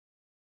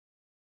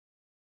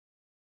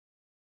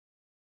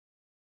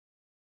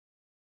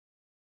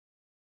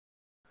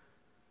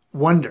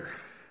Wonder.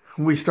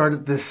 We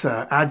started this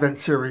Advent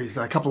series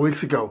a couple of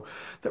weeks ago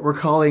that we're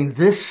calling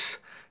This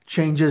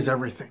Changes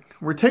Everything.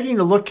 We're taking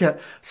a look at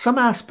some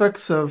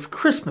aspects of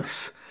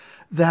Christmas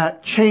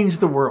that changed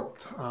the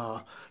world.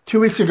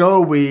 2 weeks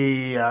ago,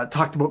 we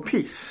talked about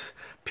peace.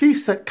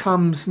 Peace that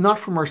comes not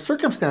from our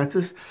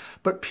circumstances,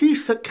 but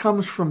peace that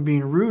comes from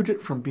being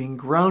rooted, from being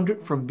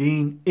grounded, from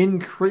being in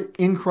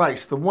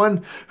Christ, the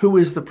one who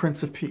is the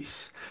Prince of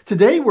Peace.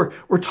 Today,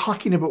 we're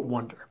talking about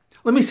wonder.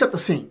 Let me set the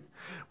scene.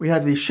 We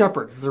have these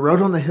shepherds. They're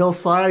out on the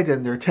hillside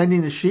and they're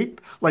tending the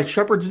sheep like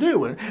shepherds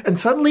do. And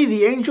suddenly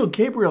the angel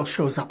Gabriel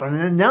shows up and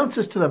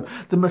announces to them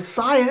the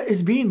Messiah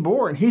is being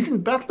born. He's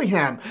in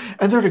Bethlehem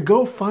and they're to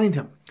go find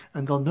him.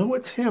 And they'll know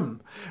it's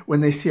him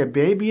when they see a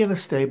baby in a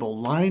stable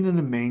lying in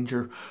a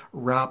manger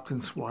wrapped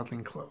in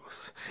swaddling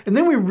clothes. And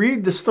then we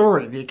read the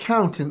story, the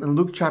account in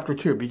Luke chapter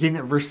 2, beginning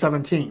at verse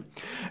 17.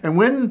 And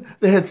when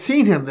they had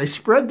seen him, they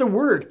spread the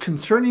word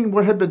concerning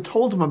what had been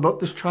told them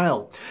about this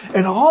child.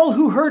 And all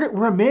who heard it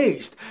were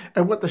amazed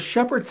at what the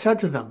shepherds said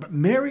to them. But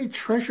Mary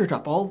treasured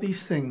up all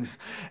these things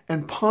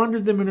and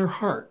pondered them in her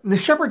heart. And the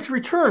shepherds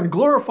returned,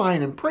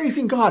 glorifying and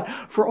praising God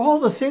for all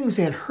the things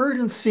they had heard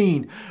and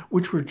seen,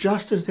 which were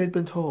just as they had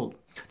been told.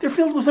 They're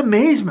filled with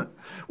amazement,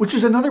 which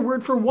is another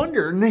word for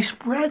wonder, and they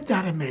spread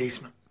that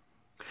amazement.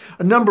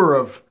 A number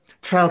of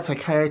child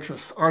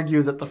psychiatrists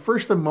argue that the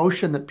first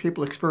emotion that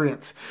people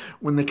experience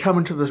when they come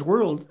into this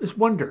world is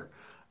wonder,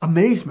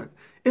 amazement.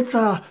 It's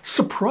a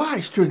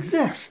surprise to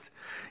exist.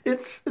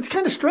 It's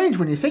kind of strange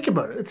when you think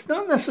about it. It's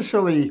not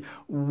necessarily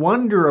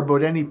wonder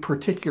about any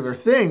particular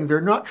thing. They're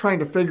not trying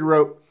to figure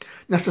out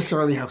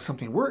necessarily how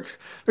something works.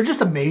 They're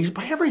just amazed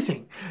by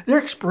everything. They're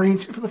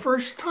experiencing it for the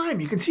first time.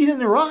 You can see it in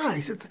their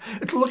eyes. It's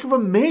a look of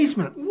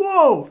amazement.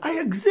 Whoa, I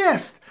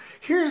exist.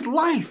 Here's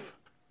life.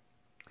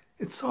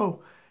 It's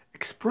so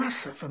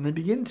expressive, and they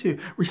begin to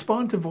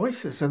respond to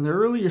voices, and their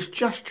earliest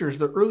gestures,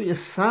 their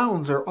earliest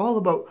sounds are all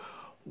about,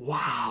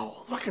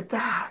 wow, look at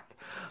that.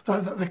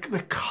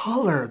 The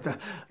color,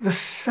 the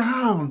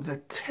sound, the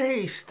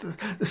taste,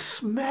 the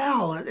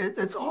smell,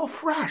 it's all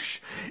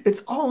fresh.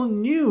 It's all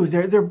new.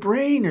 Their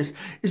brain is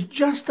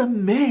just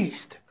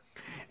amazed.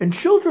 And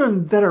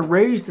children that are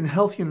raised in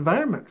healthy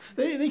environments,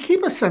 they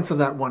keep a sense of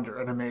that wonder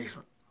and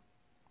amazement.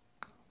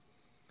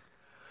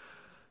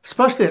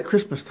 Especially at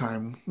Christmas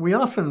time, we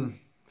often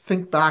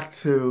think back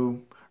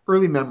to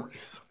early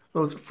memories.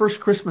 Those first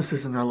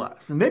Christmases in our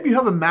lives. And maybe you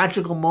have a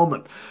magical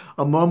moment,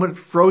 a moment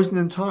frozen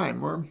in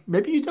time, or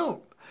maybe you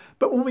don't.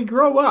 But when we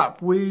grow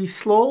up, we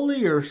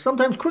slowly or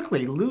sometimes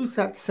quickly lose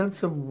that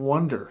sense of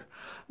wonder.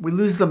 We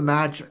lose the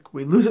magic.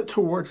 We lose it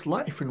towards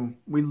life, and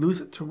we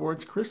lose it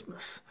towards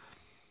Christmas.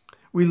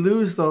 We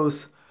lose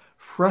those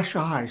fresh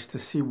eyes to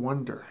see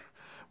wonder.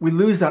 We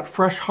lose that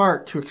fresh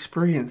heart to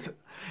experience it.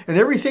 And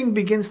everything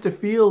begins to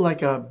feel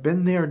like a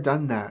been there,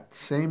 done that,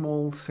 same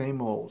old,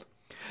 same old.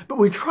 But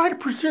we try to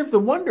preserve the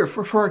wonder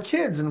for our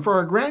kids and for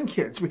our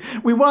grandkids.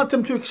 We want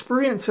them to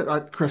experience it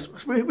at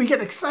Christmas. We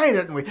get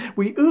excited and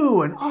we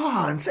ooh and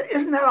ah and say,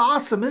 isn't that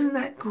awesome? Isn't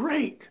that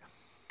great?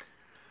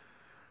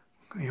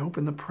 We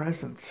open the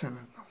presents and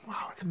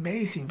wow, it's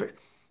amazing. But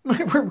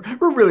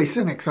we're really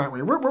cynics, aren't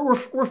we?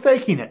 We're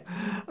faking it.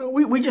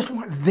 We just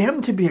want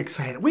them to be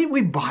excited.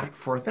 We bought it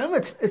for them.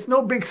 It's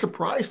no big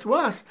surprise to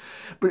us.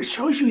 But it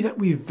shows you that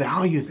we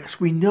value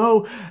this. We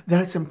know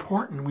that it's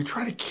important. We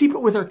try to keep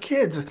it with our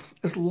kids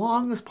as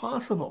long as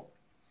possible.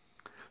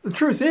 The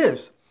truth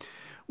is,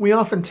 we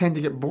often tend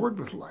to get bored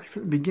with life.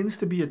 It begins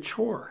to be a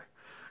chore.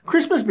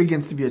 Christmas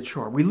begins to be a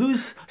chore. We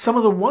lose some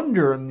of the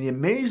wonder and the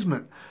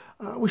amazement.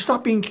 We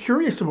stop being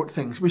curious about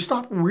things. We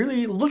stop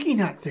really looking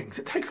at things.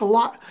 It takes a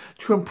lot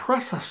to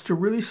impress us, to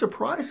really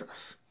surprise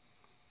us.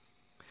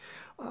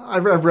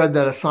 I've read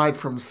that aside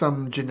from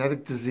some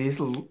genetic diseases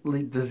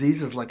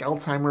like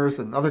Alzheimer's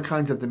and other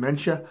kinds of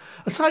dementia,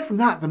 aside from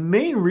that, the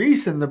main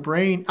reason the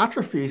brain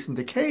atrophies and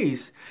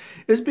decays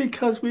is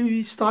because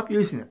we stop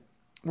using it.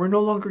 We're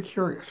no longer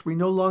curious. We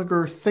no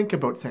longer think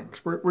about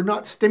things. We're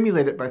not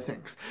stimulated by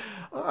things.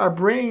 Our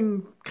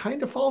brain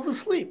kind of falls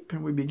asleep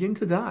and we begin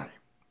to die.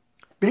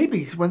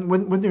 Babies,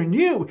 when they're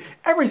new,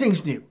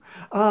 everything's new.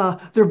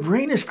 Their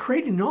brain is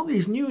creating all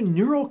these new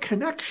neural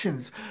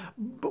connections.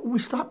 But when we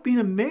stop being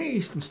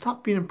amazed and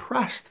stop being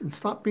impressed and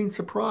stop being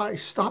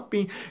surprised, stop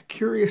being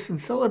curious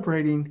and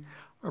celebrating,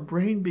 our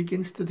brain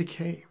begins to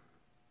decay.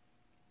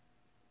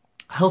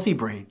 A healthy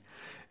brain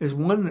is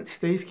one that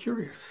stays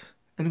curious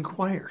and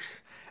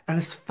inquires and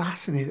is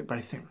fascinated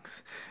by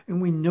things.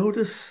 And we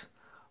notice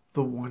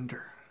the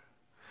wonder.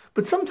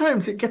 But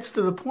sometimes it gets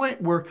to the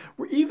point where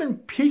even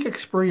peak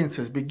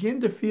experiences begin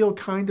to feel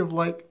kind of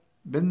like,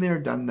 been there,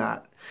 done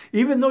that.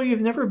 Even though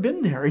you've never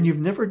been there and you've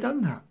never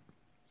done that.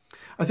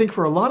 I think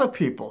for a lot of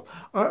people,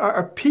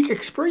 our peak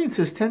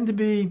experiences tend to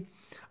be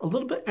a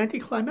little bit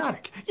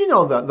anticlimactic. You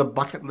know, the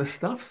bucket list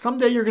stuff.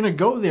 Someday you're going to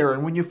go there.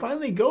 And when you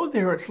finally go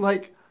there, it's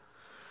like,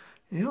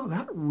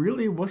 that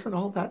really wasn't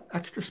all that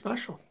extra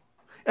special.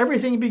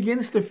 Everything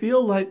begins to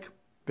feel like,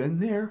 been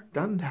there,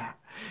 done that.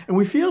 And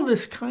we feel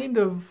this kind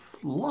of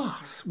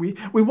loss. We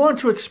want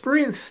to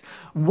experience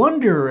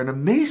wonder and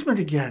amazement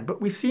again,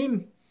 but we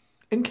seem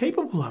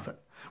incapable of it.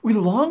 We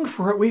long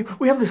for it.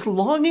 We have this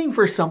longing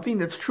for something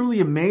that's truly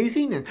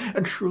amazing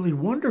and truly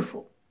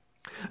wonderful.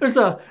 There's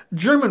a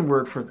German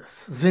word for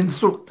this,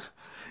 Sehnsucht.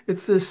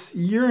 It's this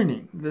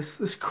yearning,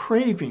 this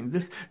craving,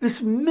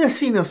 this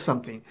missing of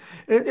something.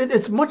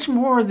 It's much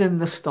more than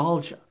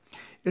nostalgia.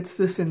 It's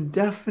this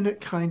indefinite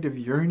kind of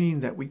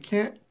yearning that we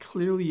can't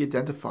clearly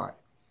identify.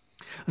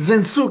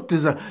 Sehnsucht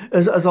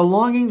is a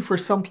longing for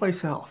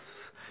someplace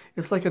else.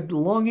 It's like a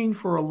longing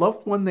for a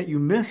loved one that you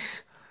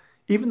miss,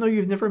 even though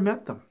you've never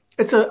met them.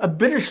 It's a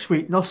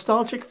bittersweet,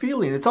 nostalgic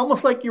feeling. It's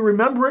almost like you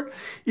remember it,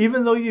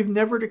 even though you've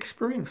never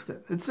experienced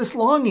it. It's this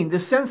longing,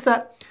 this sense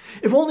that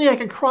if only I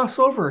could cross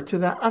over to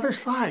that other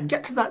side,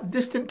 get to that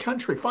distant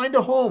country, find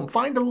a home,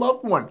 find a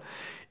loved one,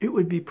 it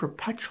would be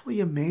perpetually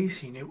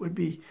amazing. It would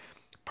be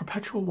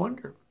perpetual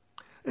wonder.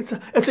 It's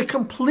a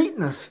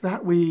completeness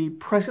that we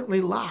presently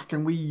lack,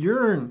 and we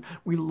yearn,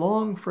 we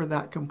long for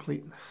that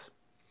completeness.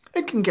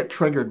 It can get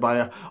triggered by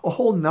a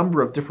whole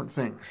number of different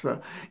things.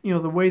 The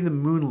way the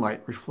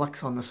moonlight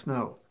reflects on the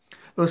snow.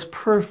 Those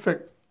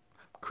perfect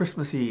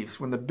Christmas Eves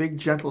when the big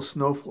gentle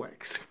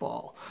snowflakes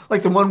fall.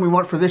 Like the one we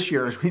want for this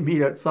year as we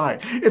meet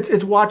outside.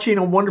 It's watching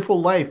A Wonderful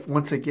Life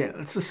once again.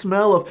 It's the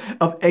smell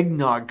of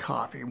eggnog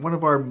coffee, one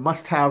of our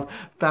must-have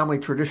family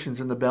traditions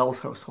in the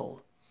Bells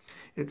household.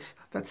 It's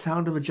that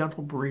sound of a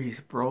gentle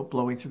breeze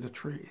blowing through the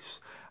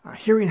trees.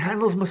 Hearing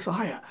Handel's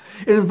Messiah.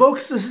 It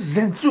invokes this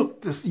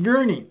Sehnsucht, this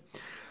yearning.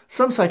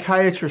 Some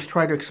psychiatrists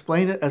try to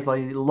explain it as a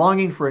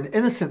longing for an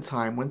innocent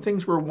time when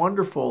things were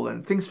wonderful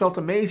and things felt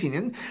amazing,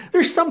 and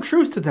there's some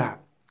truth to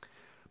that.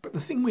 But the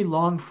thing we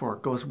long for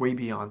goes way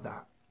beyond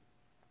that.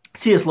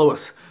 C.S.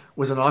 Lewis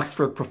was an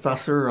Oxford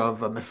professor of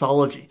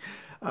mythology.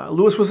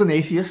 Lewis was an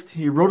atheist.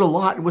 He wrote a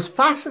lot and was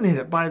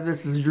fascinated by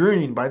this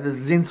yearning, by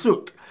this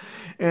Sehnsucht.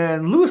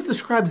 And Lewis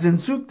describes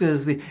Sehnsucht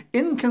as the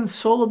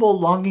inconsolable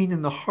longing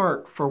in the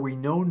heart for we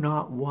know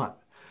not what.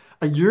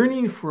 A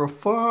yearning for a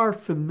far,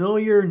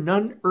 familiar,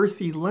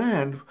 non-earthly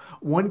land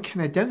one can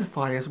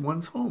identify as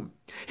one's home.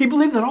 He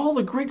believed that all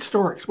the great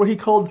stories, what he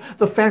called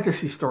the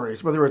fantasy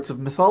stories, whether it's of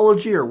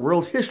mythology or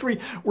world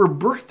history, were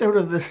birthed out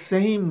of the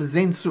same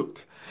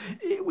Sehnsucht.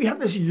 We have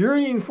this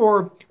yearning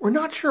for we're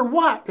not sure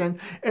what,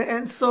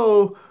 and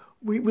so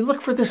we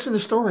look for this in the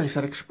stories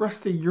that express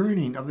the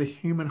yearning of the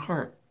human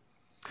heart.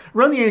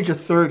 Around the age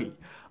of 30,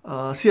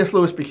 C.S.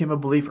 Lewis became a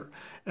believer.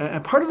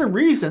 And part of the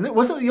reason, it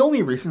wasn't the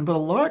only reason, but a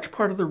large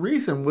part of the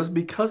reason was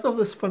because of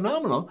this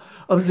phenomenon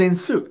of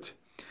Sehnsucht.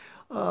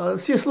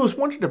 C.S. Lewis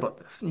wondered about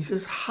this. And he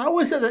says, how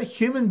is it that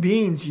human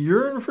beings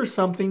yearn for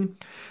something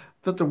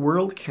that the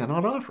world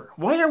cannot offer?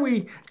 Why are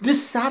we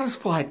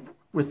dissatisfied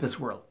with this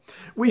world?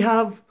 We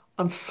have,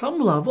 on some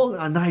level,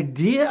 an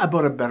idea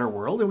about a better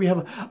world, and we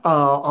have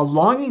a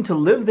longing to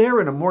live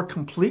there in a more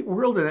complete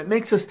world, and it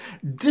makes us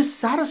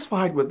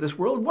dissatisfied with this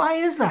world. Why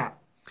is that?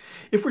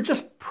 If we're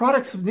just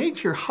products of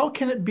nature, how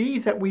can it be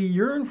that we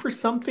yearn for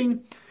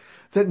something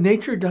that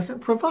nature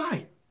doesn't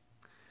provide?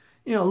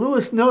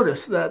 Lewis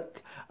noticed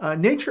that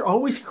nature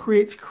always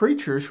creates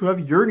creatures who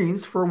have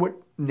yearnings for what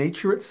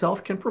nature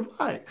itself can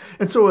provide.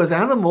 And so as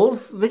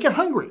animals, they get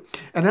hungry.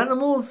 And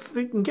animals,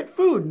 they can get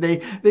food.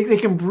 They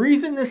can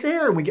breathe in this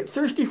air, and we get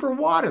thirsty for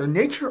water.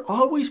 Nature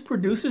always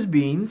produces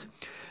beings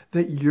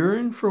that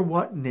yearn for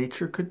what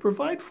nature could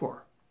provide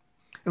for.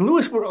 And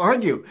Lewis would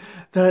argue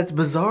that it's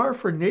bizarre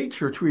for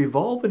nature to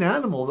evolve an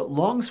animal that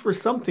longs for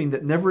something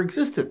that never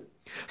existed.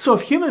 So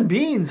if human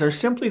beings are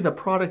simply the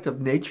product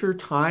of nature,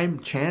 time,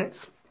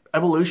 chance,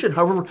 evolution,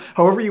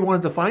 however you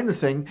want to define the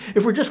thing,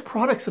 if we're just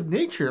products of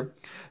nature,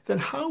 then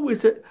how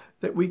is it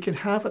that we can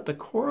have at the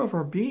core of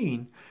our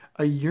being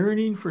a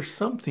yearning for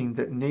something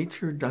that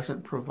nature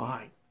doesn't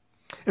provide?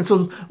 And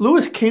so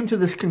Lewis came to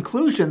this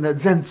conclusion that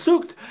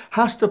Sehnsucht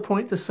has to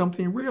point to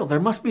something real. There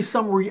must be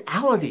some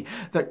reality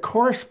that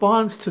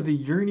corresponds to the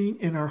yearning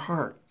in our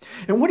heart.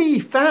 And what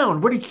he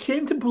found, what he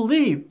came to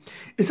believe,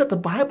 is that the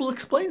Bible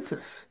explains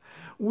this.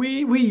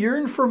 We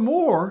yearn for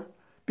more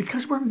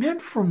because we're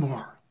meant for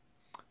more.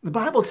 The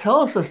Bible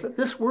tells us that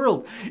this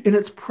world, in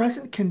its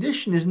present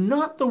condition, is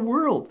not the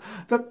world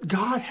that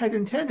God had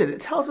intended.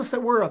 It tells us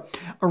that we're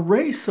a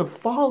race of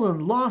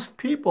fallen, lost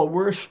people.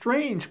 We're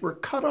estranged. We're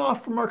cut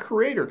off from our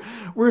Creator.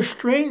 We're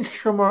estranged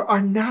from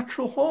our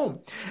natural home.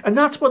 And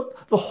that's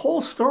what the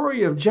whole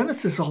story of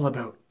Genesis is all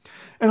about.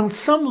 And on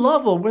some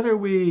level, whether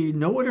we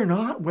know it or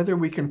not, whether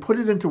we can put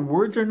it into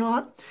words or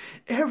not,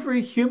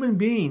 every human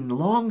being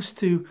longs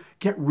to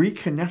get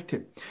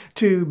reconnected,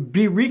 to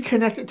be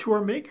reconnected to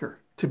our Maker,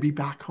 to be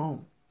back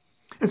home.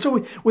 And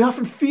so we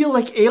often feel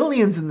like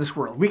aliens in this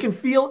world. We can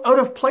feel out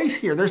of place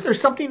here.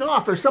 There's something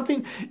off. There's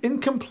something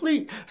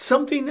incomplete.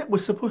 Something that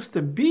was supposed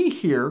to be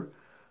here,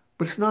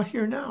 but it's not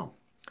here now.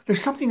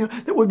 There's something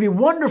that would be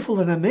wonderful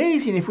and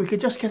amazing if we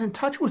could just get in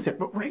touch with it.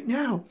 But right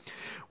now,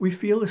 we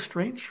feel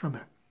estranged from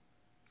it.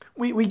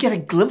 We get a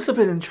glimpse of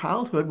it in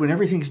childhood when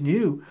everything's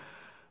new.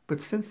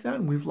 But since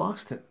then, we've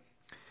lost it.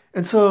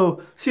 And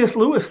so C.S.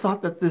 Lewis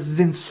thought that this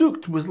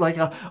Sehnsucht was like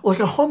a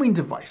homing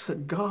device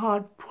that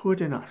God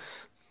put in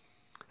us.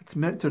 It's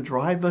meant to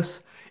drive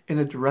us in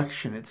a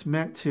direction. It's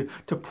meant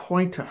to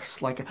point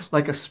us like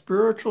a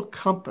spiritual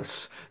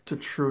compass to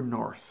true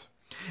north.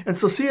 And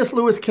so C.S.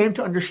 Lewis came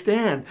to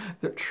understand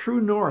that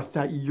true north,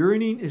 that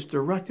yearning, is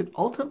directed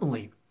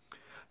ultimately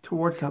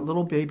towards that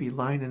little baby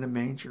lying in a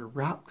manger,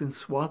 wrapped in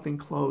swaddling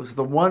clothes,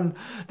 the one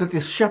that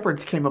the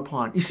shepherds came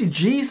upon. You see,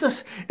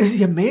 Jesus is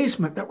the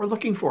amazement that we're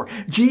looking for.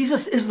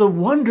 Jesus is the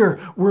wonder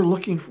we're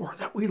looking for,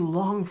 that we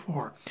long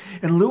for.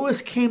 And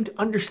Lewis came to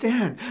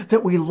understand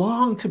that we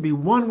long to be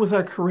one with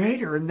our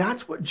Creator, and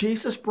that's what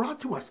Jesus brought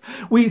to us.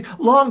 We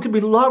long to be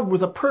loved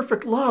with a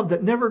perfect love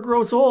that never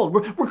grows old.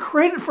 We're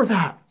created for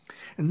that.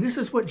 And this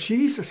is what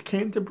Jesus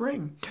came to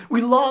bring.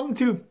 We long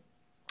to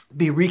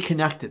be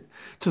reconnected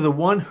to the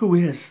one who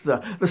is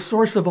the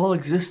source of all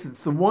existence,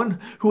 the one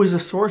who is the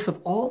source of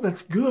all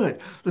that's good,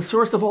 the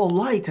source of all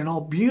light and all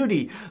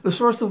beauty, the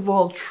source of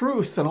all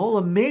truth and all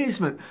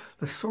amazement,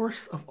 the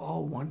source of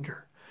all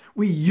wonder.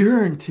 We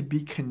yearn to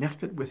be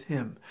connected with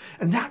him.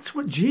 And that's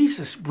what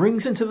Jesus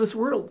brings into this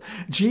world.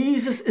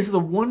 Jesus is the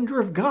wonder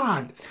of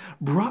God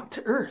brought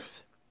to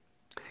earth.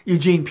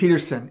 Eugene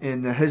Peterson,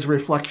 in his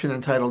reflection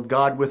entitled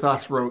God with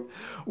Us, wrote,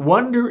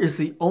 "Wonder is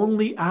the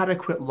only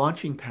adequate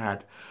launching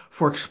pad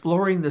for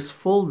exploring this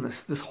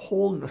fullness, this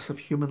wholeness of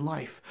human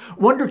life.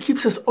 Wonder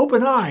keeps us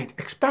open-eyed,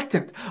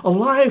 expectant,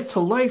 alive to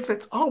life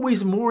that's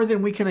always more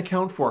than we can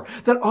account for,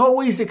 that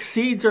always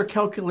exceeds our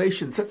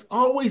calculations, that's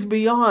always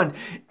beyond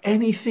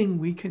anything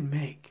we can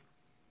make."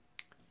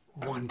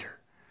 Wonder.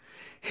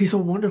 He's a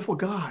wonderful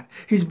God.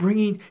 He's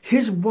bringing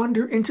his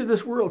wonder into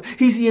this world.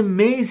 He's the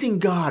amazing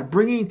God,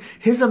 bringing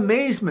his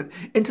amazement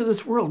into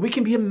this world. We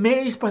can be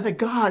amazed by the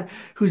God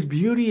whose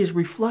beauty is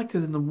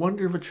reflected in the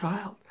wonder of a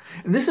child.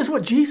 And this is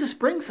what Jesus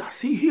brings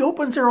us. He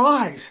opens our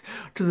eyes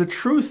to the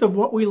truth of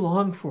what we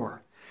long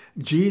for.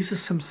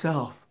 Jesus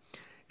himself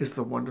is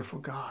the wonderful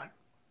God.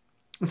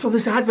 And so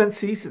this Advent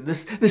season,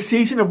 this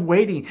season of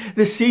waiting,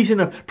 this season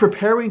of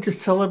preparing to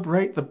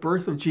celebrate the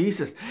birth of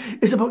Jesus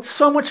is about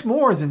so much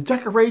more than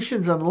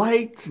decorations and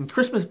lights and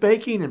Christmas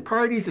baking and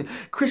parties and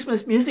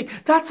Christmas music.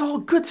 That's all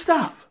good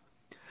stuff.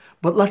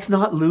 But let's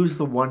not lose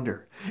the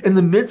wonder. In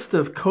the midst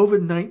of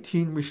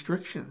COVID-19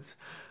 restrictions,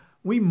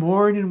 we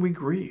mourn and we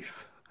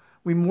grieve.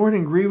 We mourn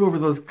and grieve over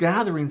those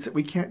gatherings that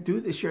we can't do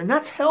this year. And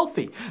that's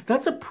healthy.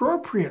 That's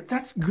appropriate.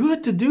 That's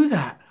good to do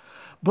that.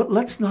 But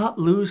let's not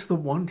lose the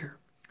wonder.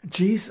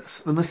 Jesus,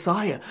 the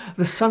Messiah,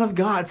 the Son of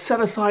God,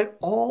 set aside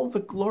all the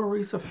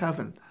glories of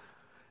heaven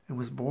and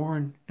was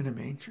born in a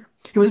manger.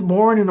 He was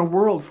born in a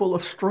world full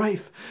of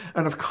strife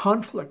and of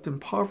conflict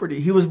and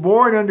poverty. He was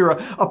born under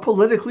a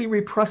politically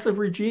repressive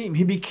regime.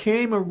 He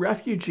became a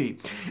refugee.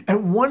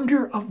 And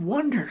wonder of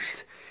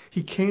wonders,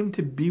 he came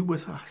to be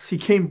with us. He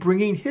came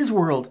bringing his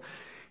world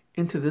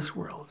into this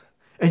world.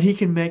 And he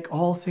can make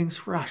all things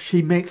fresh.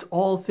 He makes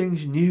all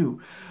things new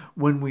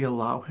when we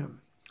allow him.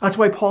 That's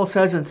why Paul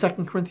says in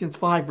 2 Corinthians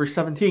 5, verse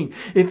 17,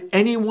 if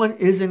anyone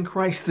is in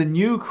Christ, the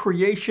new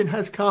creation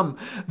has come.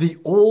 The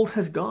old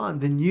has gone.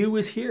 The new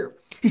is here.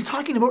 He's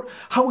talking about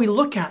how we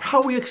look at,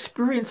 how we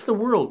experience the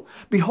world.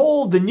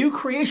 Behold, the new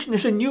creation,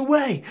 there's a new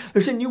way.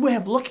 There's a new way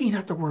of looking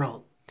at the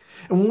world.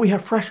 And when we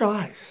have fresh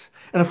eyes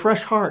and a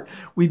fresh heart,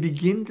 we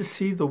begin to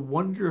see the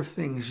wonder of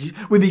things.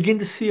 We begin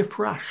to see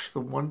afresh the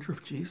wonder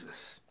of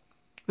Jesus.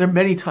 There are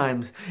many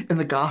times in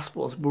the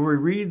Gospels where we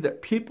read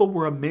that people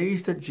were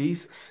amazed at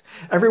Jesus.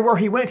 Everywhere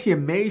he went, he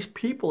amazed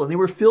people, and they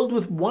were filled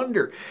with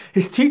wonder.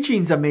 His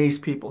teachings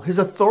amazed people. His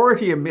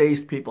authority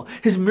amazed people.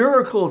 His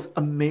miracles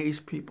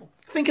amazed people.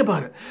 Think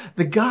about it.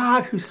 The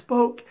God who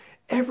spoke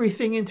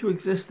everything into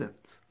existence,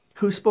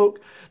 who spoke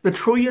the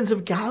trillions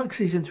of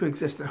galaxies into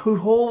existence, who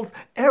holds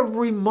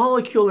every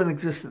molecule in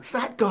existence.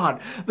 That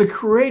God, the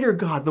Creator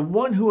God, the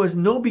one who has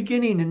no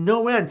beginning and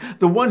no end,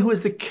 the one who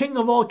is the King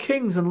of all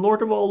kings and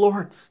Lord of all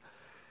lords.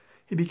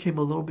 He became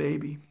a little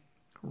baby,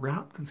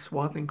 wrapped in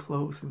swaddling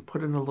clothes and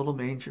put in a little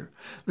manger.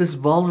 This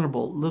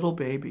vulnerable little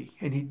baby.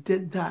 And he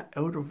did that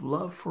out of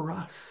love for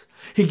us.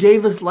 He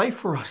gave his life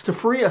for us to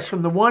free us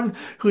from the one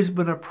who's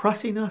been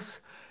oppressing us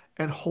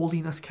and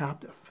holding us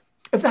captive.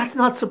 If that's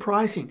not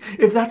surprising,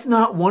 if that's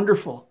not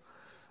wonderful,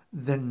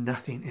 then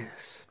nothing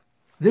is.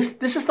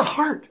 This is the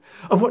heart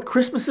of what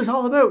Christmas is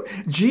all about.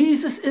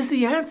 Jesus is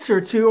the answer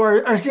to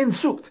our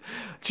Sehnsucht.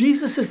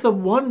 Jesus is the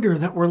wonder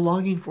that we're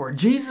longing for.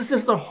 Jesus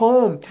is the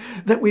home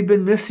that we've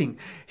been missing.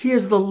 He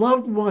is the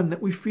loved one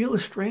that we feel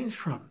estranged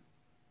from.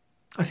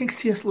 I think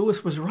C.S.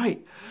 Lewis was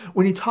right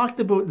when he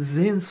talked about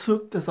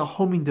Sehnsucht as a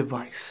homing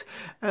device,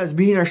 as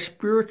being our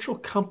spiritual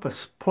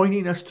compass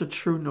pointing us to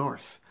true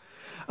north.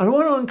 I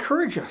want to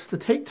encourage us to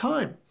take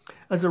time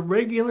as a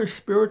regular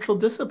spiritual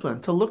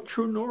discipline to look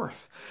true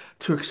north,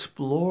 to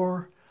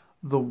explore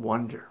the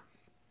wonder.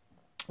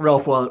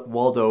 Ralph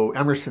Waldo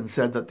Emerson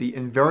said that the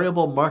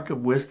invariable mark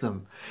of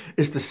wisdom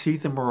is to see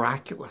the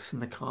miraculous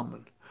in the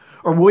common.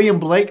 Or William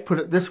Blake put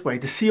it this way,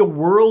 to see a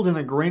world in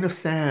a grain of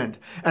sand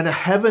and a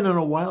heaven in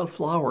a wild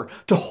flower,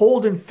 to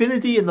hold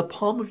infinity in the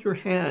palm of your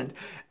hand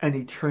and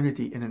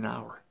eternity in an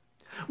hour.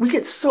 We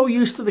get so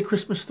used to the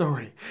Christmas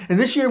story. And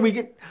this year I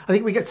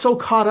think we get so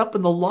caught up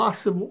in the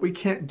loss of what we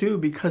can't do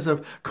because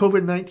of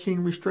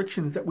COVID-19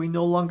 restrictions that we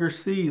no longer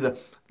see the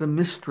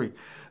mystery,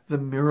 the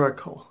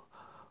miracle,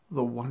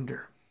 the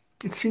wonder.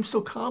 It seems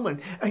so common,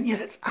 and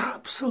yet it's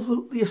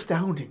absolutely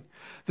astounding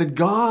that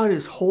God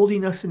is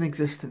holding us in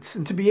existence,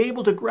 and to be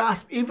able to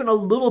grasp even a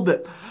little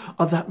bit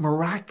of that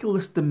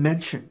miraculous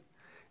dimension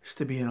is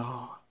to be in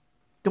awe.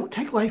 Don't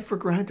take life for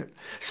granted.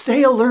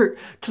 Stay alert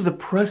to the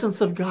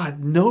presence of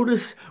God.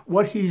 Notice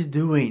what he's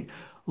doing.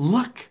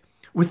 Look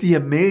with the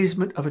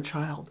amazement of a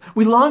child.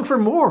 We long for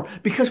more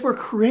because we're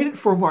created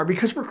for more,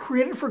 because we're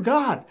created for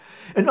God.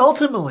 And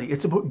ultimately,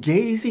 it's about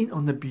gazing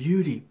on the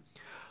beauty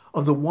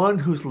of the one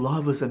whose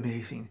love is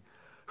amazing,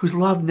 whose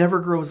love never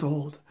grows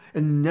old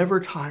and never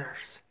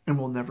tires and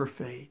will never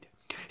fade.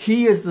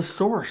 He is the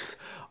source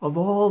of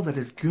all that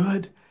is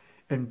good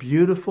and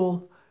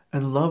beautiful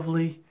and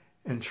lovely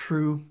and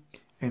true.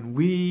 And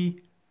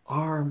we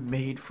are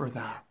made for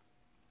that.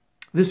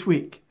 This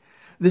week,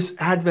 this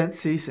Advent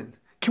season,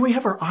 can we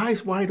have our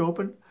eyes wide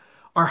open,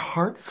 our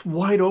hearts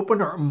wide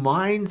open, our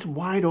minds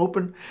wide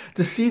open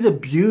to see the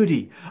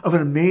beauty of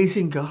an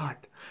amazing God,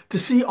 to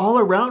see all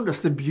around us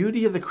the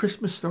beauty of the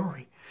Christmas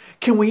story?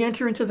 Can we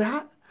enter into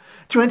that?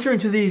 To enter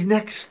into these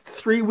next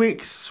 3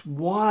 weeks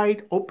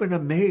wide open,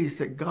 amazed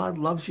that God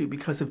loves you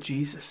because of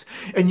Jesus.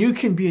 And you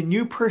can be a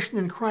new person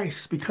in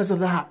Christ because of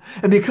that.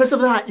 And because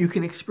of that, you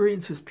can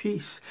experience his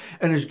peace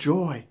and his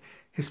joy,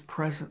 his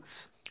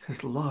presence,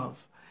 his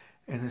love,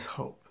 and his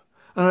hope.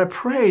 And I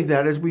pray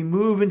that as we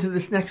move into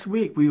this next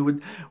week, we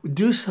would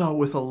do so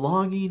with a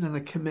longing and a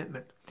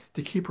commitment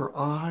to keep our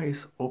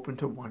eyes open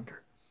to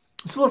wonder.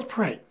 So let's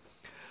pray.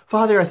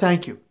 Father, I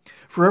thank you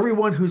for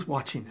everyone who's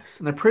watching this.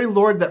 And I pray,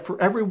 Lord, that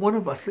for every one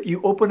of us, that you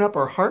open up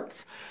our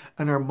hearts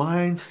and our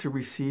minds to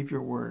receive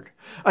your word.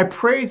 I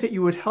pray that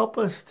you would help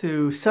us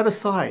to set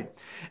aside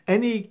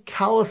any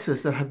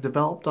calluses that have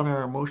developed on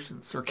our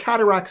emotions, or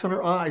cataracts on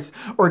our eyes,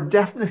 or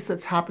deafness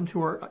that's happened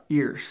to our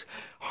ears,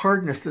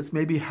 hardness that's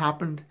maybe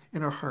happened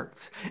in our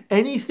hearts.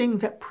 Anything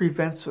that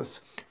prevents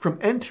us from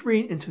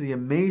entering into the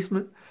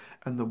amazement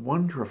and the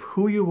wonder of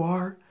who you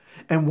are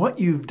and what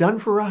you've done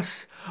for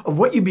us, of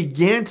what you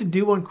began to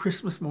do on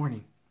Christmas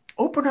morning.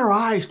 Open our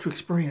eyes to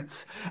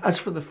experience as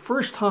for the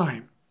first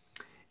time.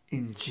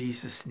 In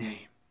Jesus'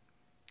 name,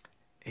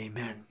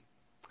 amen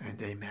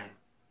and amen.